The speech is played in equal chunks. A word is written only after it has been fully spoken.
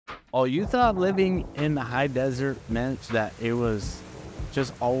Oh, you thought living in the high desert meant that it was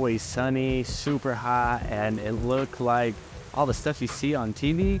just always sunny, super hot, and it looked like all the stuff you see on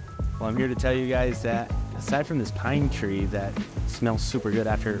TV? Well, I'm here to tell you guys that aside from this pine tree that smells super good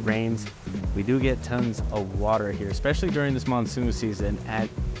after it rains, we do get tons of water here, especially during this monsoon season. And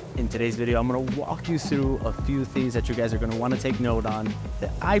in today's video, I'm gonna walk you through a few things that you guys are gonna wanna take note on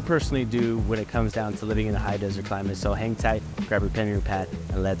that I personally do when it comes down to living in a high desert climate. So hang tight, grab your pen and your pad,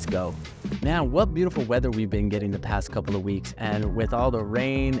 and let's go. Now, what beautiful weather we've been getting the past couple of weeks, and with all the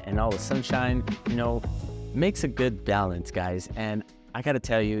rain and all the sunshine, you know, makes a good balance, guys. And I gotta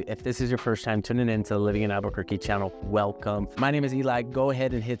tell you, if this is your first time tuning into the Living in Albuquerque channel, welcome. My name is Eli. Go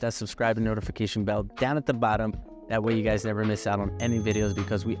ahead and hit that subscribe and notification bell down at the bottom. That way you guys never miss out on any videos,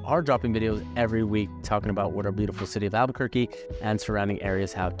 because we are dropping videos every week talking about what our beautiful city of Albuquerque and surrounding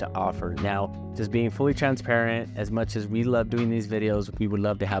areas have to offer. Now, just being fully transparent, as much as we love doing these videos, we would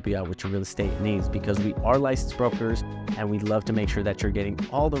love to help you out with your real estate needs, because we are licensed brokers and we love to make sure that you're getting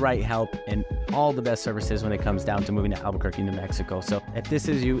all the right help and all the best services when it comes down to moving to Albuquerque, New Mexico. So if this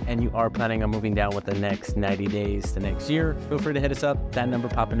is you and you are planning on moving down with the next 90 days to next year, feel free to hit us up. That number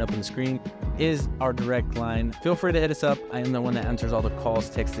popping up on the screen is our direct line. Feel free to hit us up. I am the one that answers all the calls,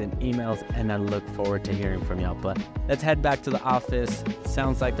 texts, and emails, and I look forward to hearing from y'all. But let's head back to the office.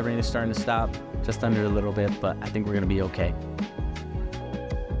 Sounds like the rain is starting to stop, just under a little bit, but I think we're gonna be okay.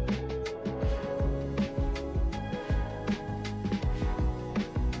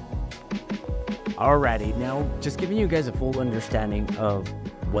 Alrighty, now just giving you guys a full understanding of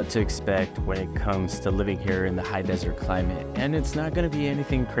what to expect when it comes to living here in the high desert climate. And it's not gonna be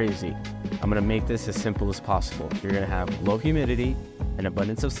anything crazy. I'm gonna make this as simple as possible. You're gonna have low humidity, an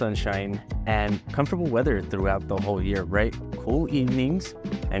abundance of sunshine, and comfortable weather throughout the whole year, right? Cool evenings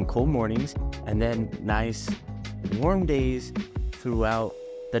and cool mornings, and then nice warm days throughout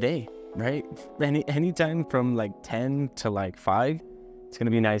the day, right? Anytime from like 10 to like 5, it's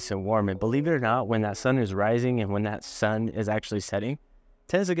gonna be nice and warm. And believe it or not, when that sun is rising and when that sun is actually setting, it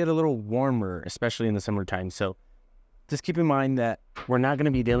tends to get a little warmer, especially in the summertime. So just keep in mind that we're not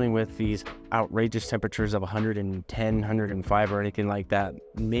gonna be dealing with these outrageous temperatures of 110, 105 or anything like that.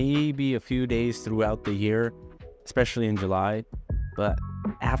 Maybe a few days throughout the year, especially in July. But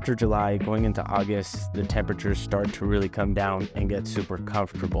after July, going into August, the temperatures start to really come down and get super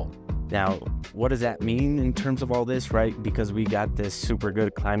comfortable. Now, what does that mean in terms of all this, right? Because we got this super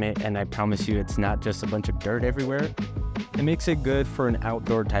good climate, and I promise you it's not just a bunch of dirt everywhere. It makes it good for an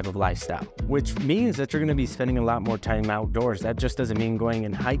outdoor type of lifestyle, which means that you're gonna be spending a lot more time outdoors. That just doesn't mean going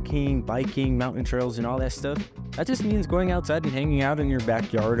and hiking, biking, mountain trails, and all that stuff. That just means going outside and hanging out in your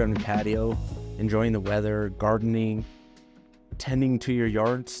backyard on your patio, enjoying the weather, gardening, tending to your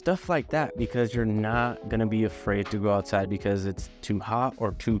yard, stuff like that, because you're not gonna be afraid to go outside because it's too hot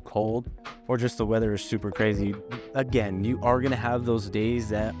or too cold, or just the weather is super crazy. Again, you are gonna have those days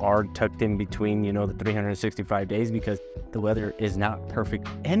that are tucked in between, you know, the 365 days, because the weather is not perfect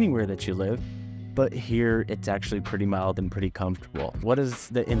anywhere that you live. But here it's actually pretty mild and pretty comfortable. What is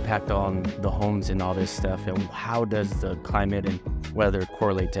the impact on the homes and all this stuff, and how does the climate and weather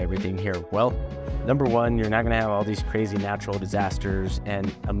correlate to everything here? Well, number one, you're not gonna have all these crazy natural disasters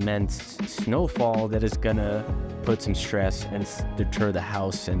and immense snowfall that is gonna put some stress and deter the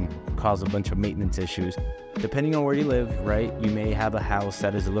house and cause a bunch of maintenance issues. Depending on where you live, right, you may have a house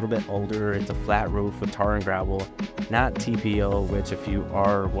that is a little bit older. It's a flat roof with tar and gravel, not TPO, which if you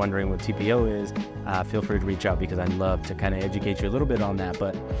are wondering what TPO is, feel free to reach out, because I'd love to kind of educate you a little bit on that.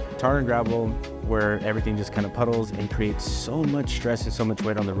 But tar and gravel, where everything just kind of puddles and creates so much stress and so much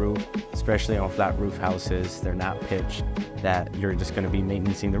weight on the roof, especially on flat roof houses. They're not pitched, that you're just going to be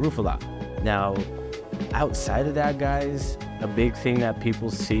maintaining the roof a lot. Now, outside of that, guys, a big thing that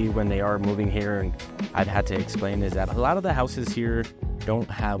people see when they are moving here, and I've had to explain, is that a lot of the houses here don't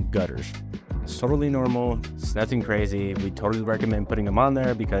have gutters. It's totally normal. It's nothing crazy. We totally recommend putting them on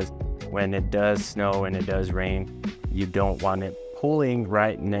there, because when it does snow and it does rain, you don't want it pooling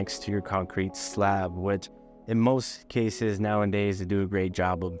right next to your concrete slab, which in most cases nowadays they do a great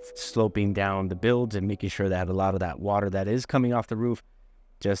job of sloping down the builds and making sure that a lot of that water that is coming off the roof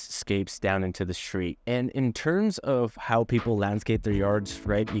just escapes down into the street. And in terms of how people landscape their yards,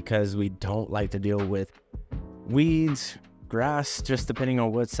 right, because we don't like to deal with weeds, grass, just depending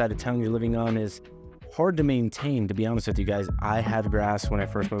on what side of town you're living on, is hard to maintain, to be honest with you guys. I had grass when I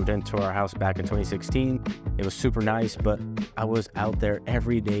first moved into our house back in 2016. It was super nice, but I was out there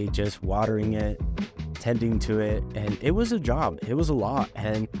every day just watering it, tending to it, and it was a job. It was a lot.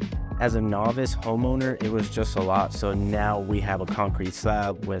 And as a novice homeowner, it was just a lot. So now we have a concrete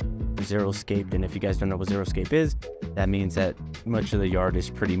slab with xeriscaped. And if you guys don't know what xeriscape is, that means that much of the yard is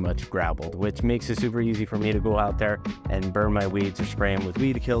pretty much gravelled, which makes it super easy for me to go out there and burn my weeds or spray them with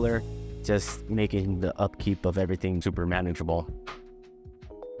weed killer, just making the upkeep of everything super manageable.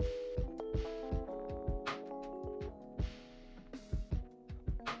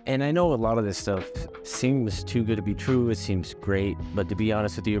 And I know a lot of this stuff seems too good to be true, it seems great, but to be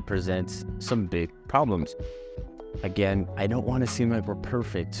honest with you, it presents some big problems. Again, I don't want to seem like we're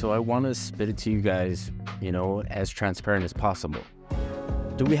perfect, so I want to spit it to you guys, as transparent as possible.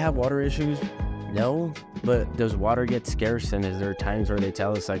 Do we have water issues? No, but does water get scarce, and is there times where they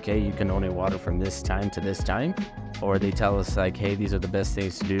tell us like, hey, you can only water from this time to this time? Or they tell us like, hey, these are the best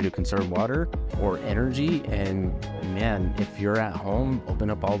things to do to conserve water or energy. And man, if you're at home, open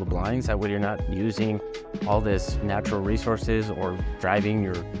up all the blinds. That way you're not using all this natural resources or driving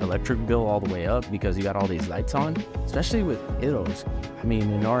your electric bill all the way up because you got all these lights on, especially with kiddos. I mean,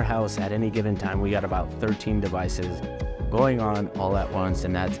 in our house at any given time, we got about 13 devices going on all at once.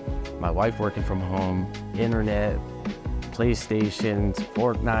 And that's my wife working from home, internet, PlayStations,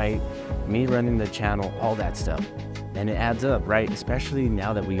 Fortnite, me running the channel, all that stuff. And it adds up, right? Especially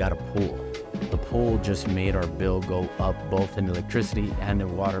now that we got a pool. The pool just made our bill go up both in electricity and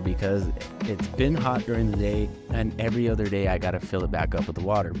in water because it's been hot during the day, and every other day I gotta fill it back up with the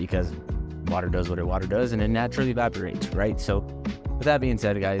water because water does what water does and it naturally evaporates, right? So with that being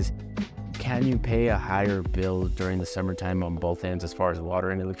said, guys, can you pay a higher bill during the summertime on both ends as far as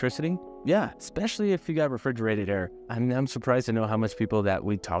water and electricity? Yeah, especially if you got refrigerated air. I'm surprised to know how much people that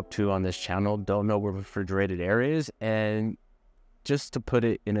we talk to on this channel don't know what refrigerated air is. And just to put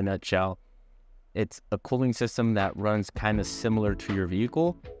it in a nutshell, it's a cooling system that runs kind of similar to your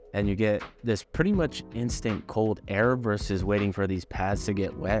vehicle, and you get this pretty much instant cold air versus waiting for these pads to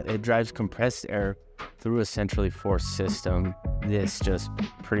get wet. It drives compressed air through a centrally forced system. This just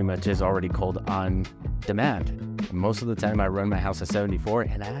pretty much is already cold on demand. Most of the time I run my house at 74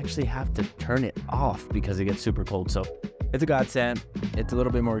 and I actually have to turn it off because it gets super cold. So it's a godsend. It's a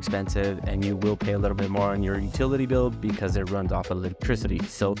little bit more expensive and you will pay a little bit more on your utility bill because it runs off of electricity.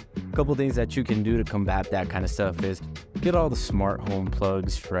 So a couple things that you can do to combat that kind of stuff is get all the smart home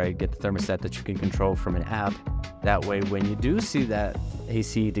plugs, right? Get the thermostat that you can control from an app. That way, when you do see that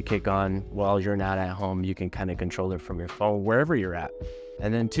AC to kick on while you're not at home, you can kind of control it from your phone, wherever you're at.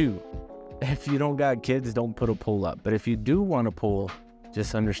 And then 2, if you don't got kids, don't put a pool up. But if you do want a pool,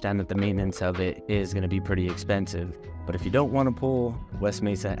 just understand that the maintenance of it is going to be pretty expensive. But if you don't want a pool, West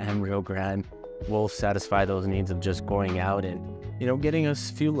Mesa and Rio Grande will satisfy those needs of just going out and, getting a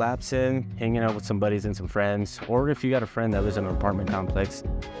few laps in, hanging out with some buddies and some friends. Or if you got a friend that lives in an apartment complex,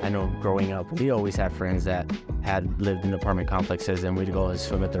 I know growing up, we always had friends that had lived in apartment complexes and we'd go and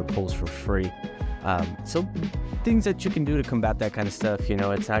swim at their pools for free. So things that you can do to combat that kind of stuff,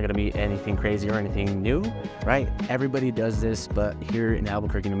 it's not going to be anything crazy or anything new, right? Everybody does this, but here in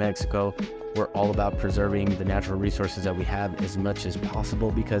Albuquerque, New Mexico, we're all about preserving the natural resources that we have as much as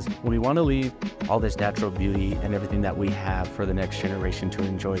possible because we want to leave all this natural beauty and everything that we have for the next generation to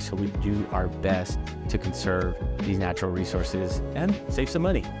enjoy. So we do our best to conserve these natural resources and save some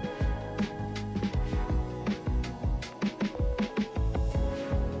money.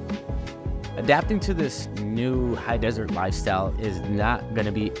 Adapting to this new high desert lifestyle is not going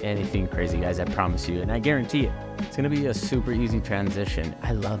to be anything crazy, guys, I promise you. And I guarantee it, it's going to be a super easy transition.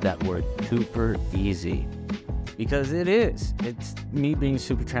 I love that word, super easy, because it is. It's me being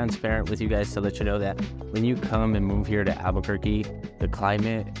super transparent with you guys to let you know that when you come and move here to Albuquerque, the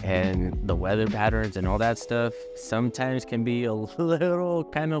climate and the weather patterns and all that stuff sometimes can be a little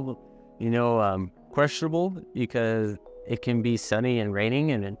kind of, questionable because it can be sunny and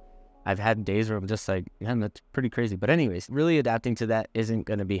raining, and I've had days where I'm just like, man, that's pretty crazy. But anyways, really adapting to that isn't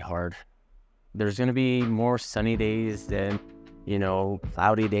going to be hard. There's going to be more sunny days than,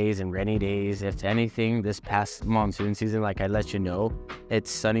 cloudy days and rainy days. If anything, this past monsoon season, like I let you know,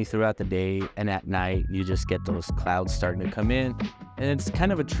 it's sunny throughout the day, and at night you just get those clouds starting to come in, and it's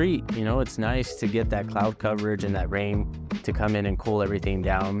kind of a treat. It's nice to get that cloud coverage and that rain to come in and cool everything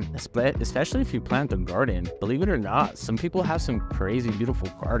down, especially if you plant a garden. Believe it or not, some people have some crazy beautiful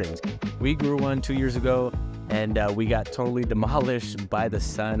gardens. We grew one 2 years ago and we got totally demolished by the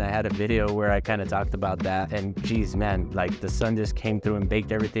sun. I had a video where I kind of talked about that, and geez, man, like the sun just came through and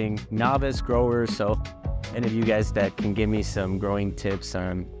baked everything. Novice growers, so any of you guys that can give me some growing tips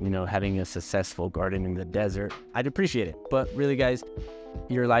on, having a successful garden in the desert, I'd appreciate it. But really, guys,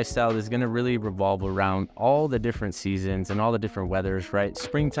 your lifestyle is going to really revolve around all the different seasons and all the different weathers, right?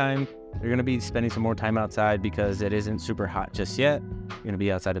 Springtime, you're going to be spending some more time outside because it isn't super hot just yet. You're going to be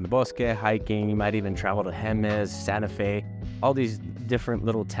outside in the bosque, hiking. You might even travel to Jemez, Santa Fe. all these different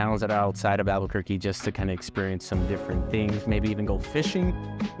little towns that are outside of Albuquerque just to kind of experience some different things, maybe even go fishing.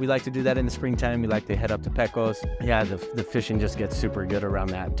 We like to do that in the springtime. We like to head up to Pecos. Yeah, the fishing just gets super good around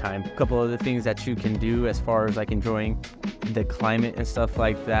that time. A couple other things that you can do as far as like enjoying the climate and stuff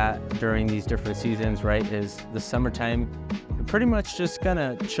like that during these different seasons, right, is the summertime. You're pretty much just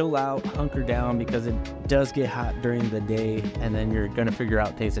gonna chill out, hunker down, because it does get hot during the day, and then you're gonna figure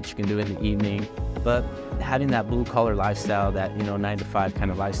out things that you can do in the evening. But having that blue collar lifestyle, that 9 to 5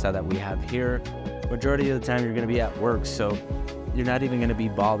 kind of lifestyle that we have here, majority of the time you're gonna be at work, so you're not even gonna be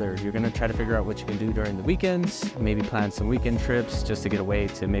bothered. You're gonna try to figure out what you can do during the weekends, maybe plan some weekend trips just to get away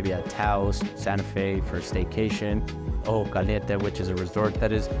to maybe a Taos, Santa Fe for a staycation. Oh, Caleta, which is a resort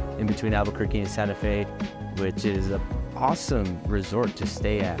that is in between Albuquerque and Santa Fe, which is an awesome resort to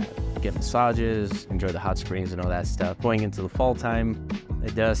stay at. Get massages, enjoy the hot springs and all that stuff. Going into the fall time,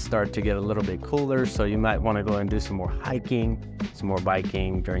 it does start to get a little bit cooler, so you might want to go and do some more hiking, some more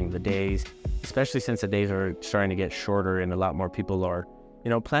biking during the days, especially since the days are starting to get shorter and a lot more people are,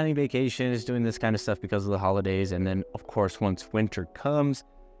 planning vacations, doing this kind of stuff because of the holidays. And then, of course, once winter comes,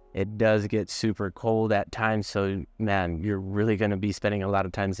 it does get super cold at times. So, man, you're really going to be spending a lot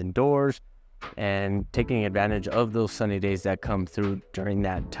of times indoors and taking advantage of those sunny days that come through during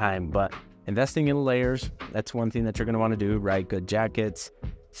that time. But investing in layers, that's one thing that you're going to want to do, right? Good jackets,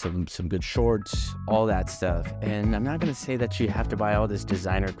 some good shorts, all that stuff. And I'm not going to say that you have to buy all this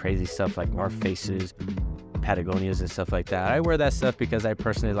designer crazy stuff like North Faces, Patagonias and stuff like that. I wear that stuff because I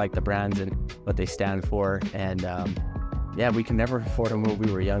personally like the brands and what they stand for. And yeah, we can never afford them when we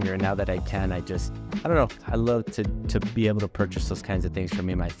were younger. And now that I can, I don't know. I love to be able to purchase those kinds of things for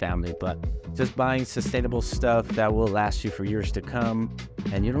me and my family. But just buying sustainable stuff that will last you for years to come.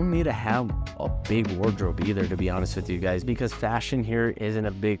 And you don't need to have a big wardrobe either, to be honest with you guys, because fashion here isn't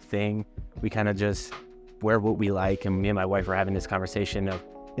a big thing. We kind of just wear what we like. And me and my wife are having this conversation of,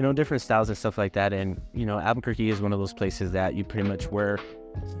 different styles and stuff like that. And, Albuquerque is one of those places that you pretty much wear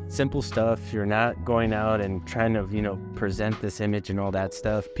simple stuff. You're not going out and trying to, present this image and all that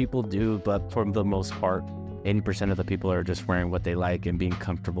stuff. People do, but for the most part, 80% of the people are just wearing what they like and being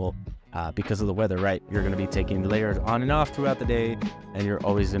comfortable because of the weather, right? You're going to be taking layers on and off throughout the day, and you're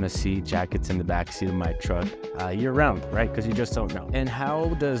always going to see jackets in the backseat of my truck year round, right? Because you just don't know. And how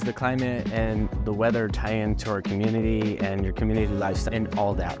does the climate and the weather tie into our community and your community lifestyle and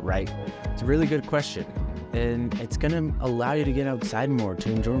all that, right? It's a really good question. And it's going to allow you to get outside more, to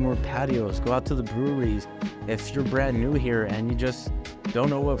enjoy more patios, go out to the breweries. If you're brand new here and you just don't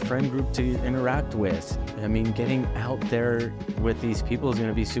know what friend group to interact with, I mean, getting out there with these people is going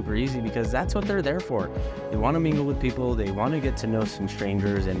to be super easy because that's what they're there for. They want to mingle with people, they want to get to know some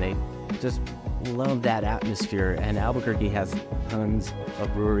strangers, and they just love that atmosphere. And Albuquerque has tons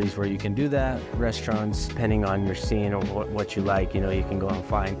of breweries where you can do that, restaurants, depending on your scene or what you like. You can go and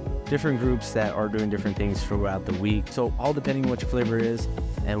find different groups that are doing different things throughout the week. So all depending on what your flavor is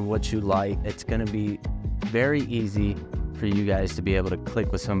and what you like, it's going to be very easy for you guys to be able to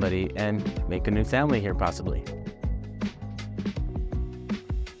click with somebody and make a new family here possibly.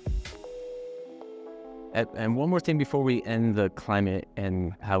 And one more thing before we end the climate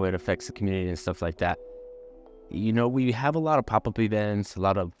and how it affects the community and stuff like that. We have a lot of pop-up events, a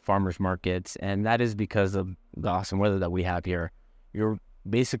lot of farmers markets, and that is because of the awesome weather that we have here. You're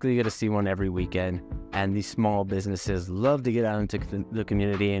basically going to see one every weekend, and these small businesses love to get out into the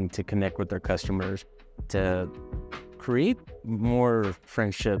community and to connect with their customers, to create more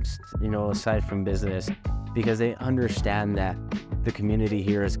friendships, aside from business, because they understand that the community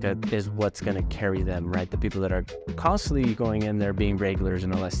here is what's going to carry them, right? The people that are constantly going in there being regulars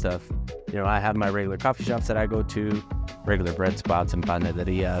and all that stuff. I have my regular coffee shops that I go to, regular bread spots and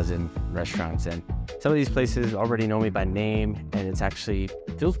panaderias and restaurants, and some of these places already know me by name, and it's actually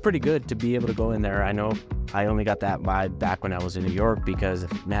feels pretty good to be able to go in there. I know I only got that vibe back when I was in New York, because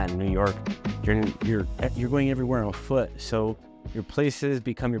man, New York, you're going everywhere on foot, so your places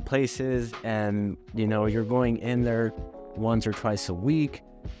become your places, and you're going in there once or twice a week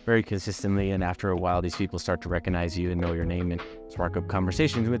very consistently, and after a while these people start to recognize you and know your name and spark up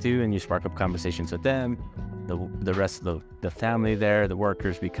conversations with you, and you spark up conversations with them. The rest of the family there, the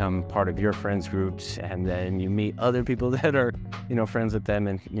workers, become part of your friends groups, and then you meet other people that are friends with them,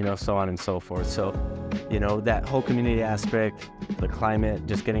 and so on and so forth. So that whole community aspect, the climate,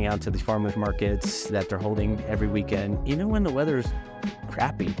 just getting out to these farmers markets that they're holding every weekend, even when the weather's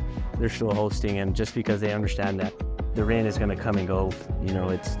crappy, they're still hosting, and just because they understand that the rain is going to come and go,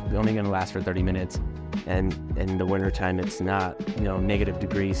 it's only going to last for 30 minutes. And in the wintertime, it's not, negative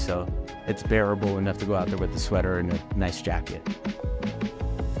degrees, so it's bearable enough to go out there with a sweater and a nice jacket.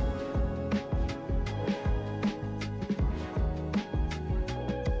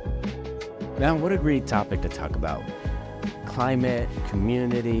 Man, what a great topic to talk about. Climate,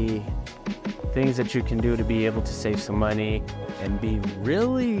 community, things that you can do to be able to save some money and be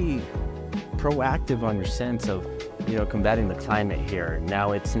really proactive on your sense of, combating the climate here.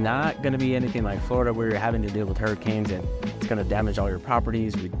 Now, it's not going to be anything like Florida where you're having to deal with hurricanes and it's going to damage all your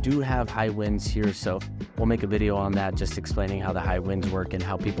properties. We do have high winds here, so we'll make a video on that, just explaining how the high winds work and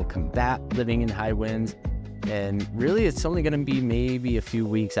how people combat living in high winds. And really, it's only going to be maybe a few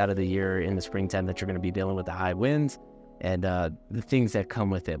weeks out of the year in the springtime that you're going to be dealing with the high winds and the things that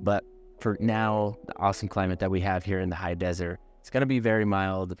come with it. But for now, the awesome climate that we have here in the high desert, it's going to be very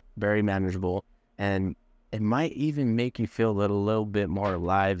mild, very manageable, and it might even make you feel a little bit more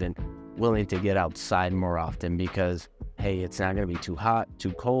alive and willing to get outside more often because, hey, it's not going to be too hot,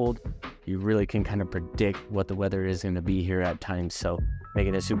 too cold. You really can kind of predict what the weather is going to be here at times. So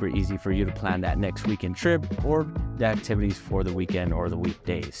making it super easy for you to plan that next weekend trip or the activities for the weekend or the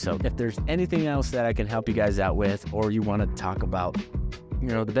weekdays. So if there's anything else that I can help you guys out with, or you want to talk about,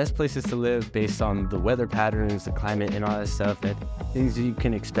 the best places to live based on the weather patterns, the climate, and all that stuff, and things you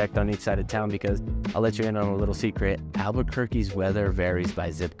can expect on each side of town, because I'll let you in on a little secret. Albuquerque's weather varies by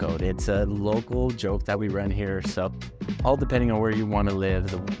zip code. It's a local joke that we run here. So all depending on where you want to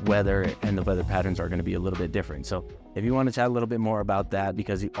live, the weather and the weather patterns are going to be a little bit different. So if you want to chat a little bit more about that,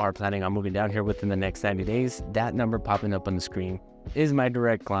 because you are planning on moving down here within the next 90 days, that number popping up on the screen is my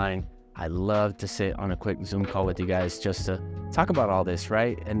direct line. I love to sit on a quick Zoom call with you guys just to talk about all this,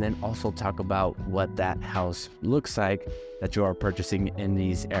 right? And then also talk about what that house looks like that you are purchasing in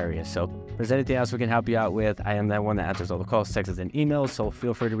these areas. So if there's anything else we can help you out with, I am that one that answers all the calls, texts, and emails. So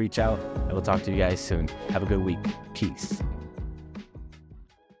feel free to reach out, and we'll talk to you guys soon. Have a good week. Peace.